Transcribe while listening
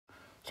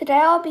Today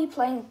I'll be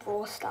playing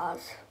Brawl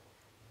Stars.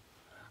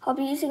 I'll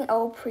be using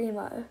El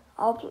Primo.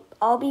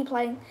 I'll be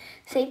playing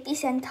Safety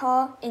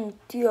Center in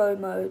duo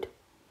mode.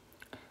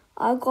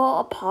 I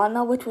got a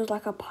partner which was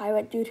like a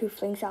pirate dude who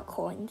flings out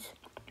coins.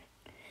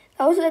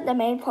 That wasn't the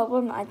main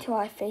problem until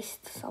I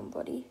faced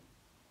somebody.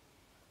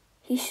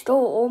 He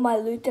stole all my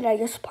loot that I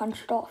just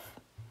punched off.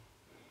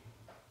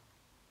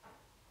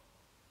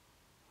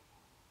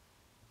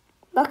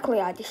 Luckily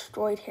I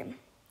destroyed him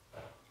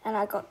and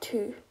I got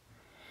 2.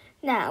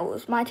 Now it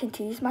was my turn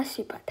to use my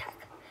super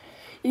attack.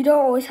 You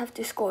don't always have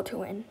to score to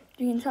win.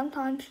 You can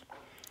sometimes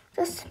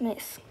just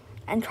miss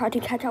and try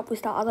to catch up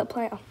with the other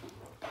player.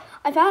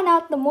 I found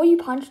out the more you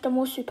punch, the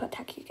more super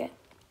attack you get.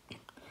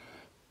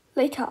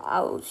 Later,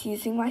 I was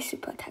using my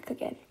super attack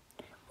again.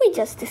 We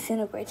just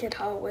disintegrated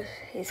her with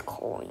his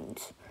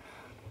coins.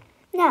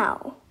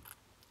 Now,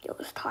 it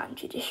was time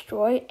to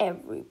destroy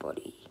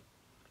everybody.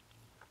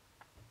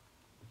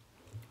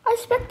 I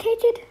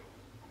spectated.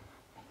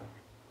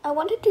 I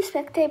wanted to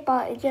spectate,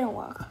 but it didn't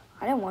work.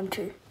 I didn't want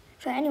to.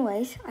 So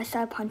anyways, I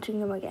started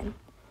punching him again.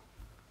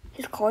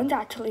 His coins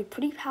are actually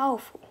pretty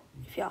powerful,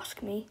 if you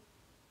ask me.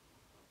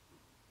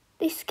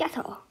 They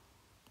scatter.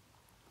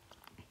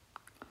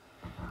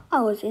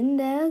 I was in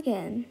there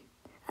again,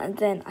 and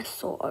then I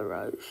saw a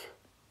Rose.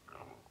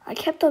 I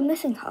kept on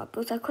missing her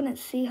because I couldn't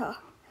see her.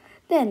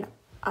 Then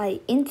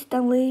I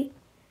instantly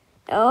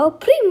El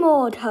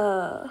Primo'd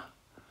her.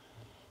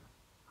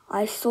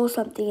 I saw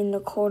something in the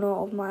corner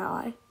of my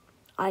eye.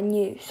 I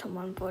knew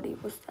somebody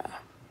was there.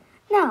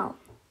 Now,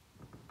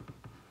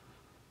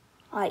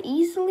 I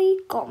easily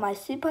got my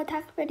super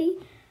attack ready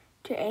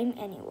to aim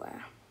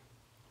anywhere.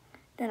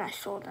 Then I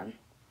saw them.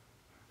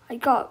 I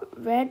got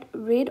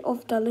rid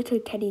of the little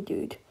teddy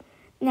dude.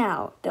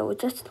 Now, there was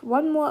just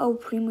one more El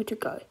Primo to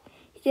go.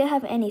 He didn't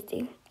have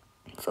anything,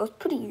 so it was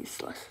pretty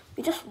useless.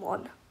 We just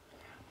won.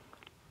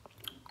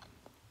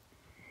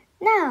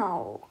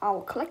 Now, I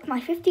will collect my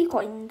 50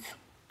 coins.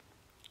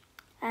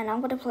 And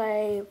I'm going to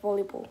play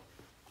volleyball.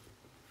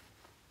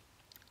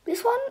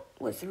 This one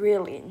was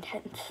really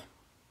intense.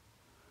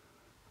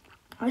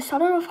 I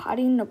started off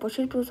hiding in the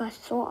bushes because I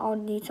saw I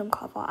would need some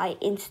cover. I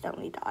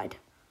instantly died.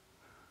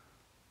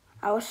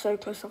 I was so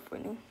close of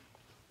winning.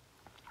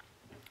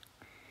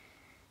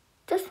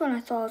 Just when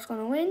I thought I was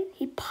going to win,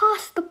 he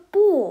passed the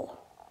ball.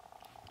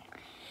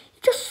 He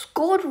just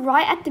scored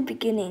right at the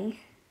beginning.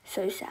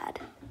 So sad.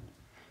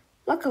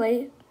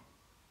 Luckily,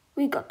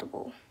 we got the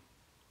ball.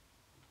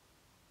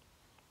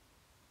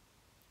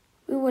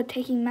 We were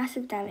taking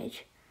massive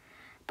damage,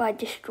 but I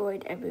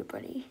destroyed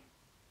everybody.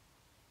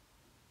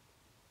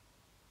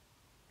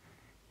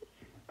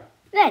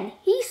 Then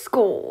he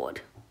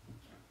scored.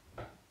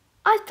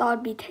 I thought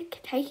I'd be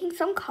taking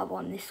some cover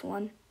on this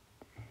one.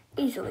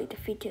 Easily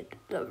defeated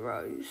the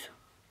Rose.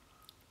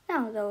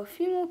 Now there were a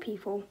few more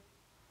people.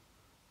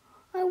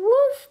 I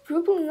was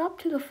dribbling up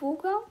to the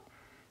foreground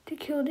to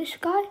kill this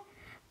guy,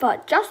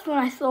 but just when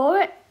I saw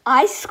it,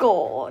 I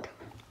scored.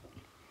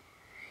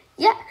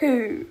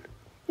 Yahoo!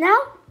 Now,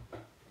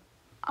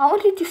 I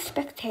wanted to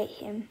spectate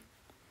him.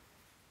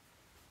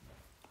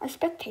 I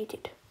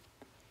spectated.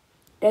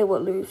 They were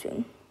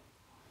losing.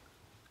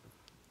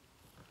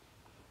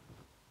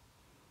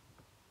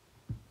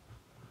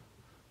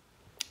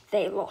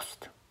 They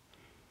lost.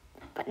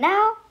 But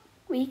now,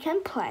 we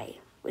can play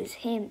with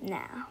him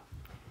now.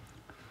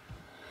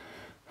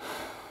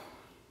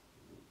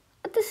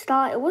 At the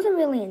start, it wasn't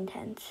really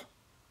intense.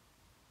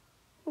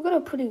 We got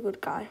a pretty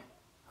good guy.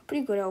 A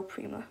pretty good El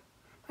Primo.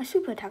 My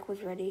super attack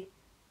was ready.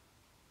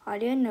 I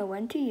didn't know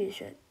when to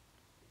use it.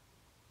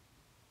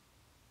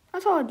 I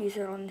thought I'd use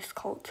it on this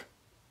Colt.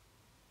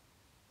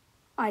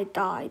 I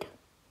died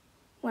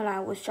when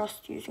I was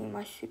just using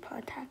my super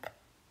attack.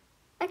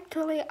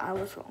 Actually, I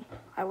was wrong.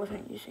 I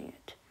wasn't using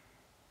it.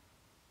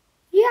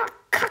 Yeah,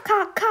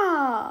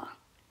 ka.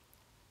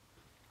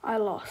 I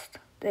lost.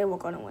 They were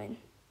gonna win.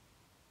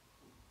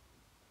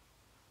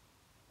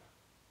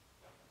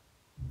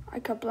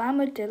 I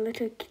kablamoed the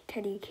little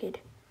teddy kid,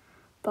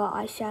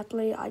 but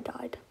sadly I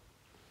died.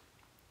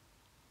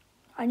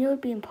 I knew it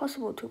would be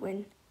impossible to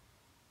win,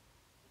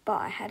 but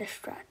I had a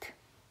strat.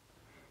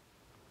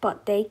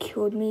 But they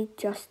killed me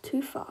just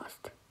too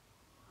fast.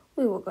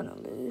 We were gonna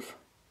lose.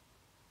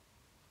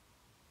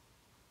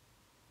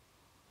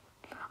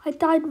 I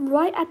died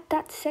right at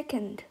that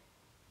second.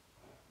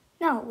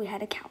 Now we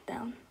had a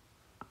countdown.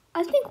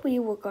 I think we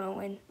were gonna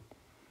win.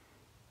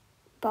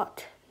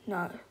 But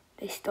no,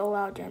 they stole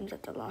our gems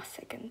at the last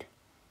second.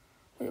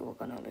 We were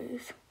gonna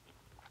lose.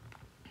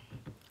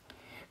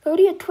 We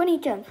already had 20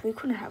 gems, we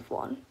couldn't have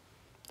won.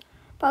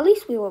 But at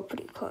least we were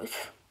pretty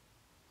close.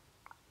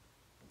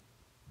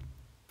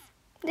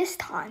 This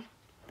time,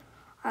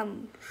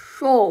 I'm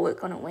sure we're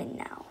gonna win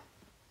now.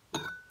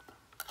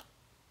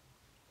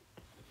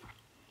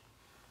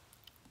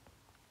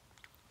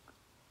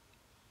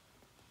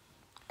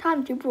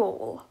 Time to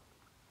brawl.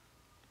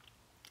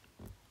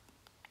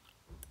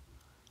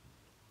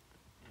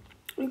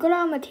 We got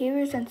our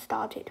materials and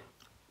started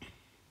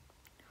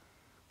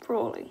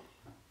brawling.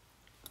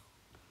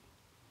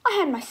 I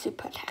had my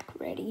super attack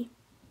ready.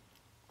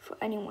 for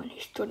anyone who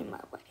stood in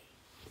my way.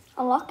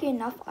 Unlucky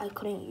enough, I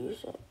couldn't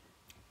use it.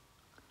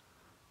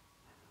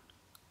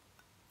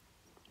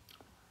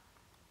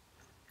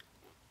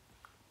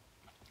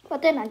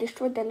 But then I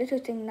destroyed the little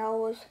thing that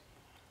was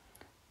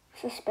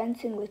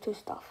suspensing little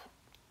stuff.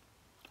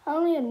 I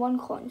only had 1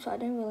 coin, so I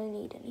didn't really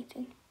need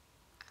anything.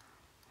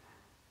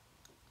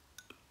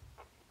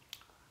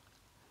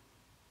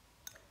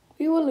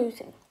 We were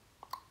losing.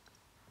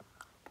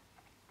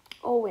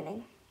 Or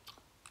winning.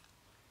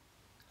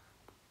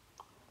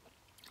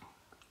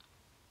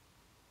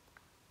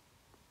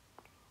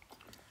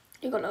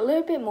 We got a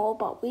little bit more,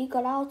 but we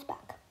got ours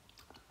back.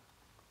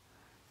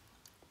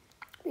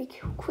 We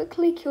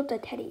quickly killed the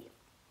teddy.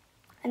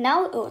 And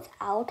now it was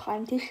our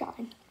time to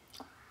shine.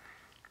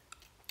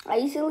 I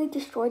easily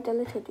destroyed the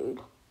little dude.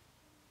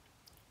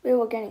 We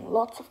were getting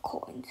lots of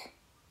coins.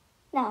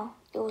 Now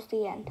it was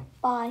the end.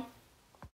 Bye.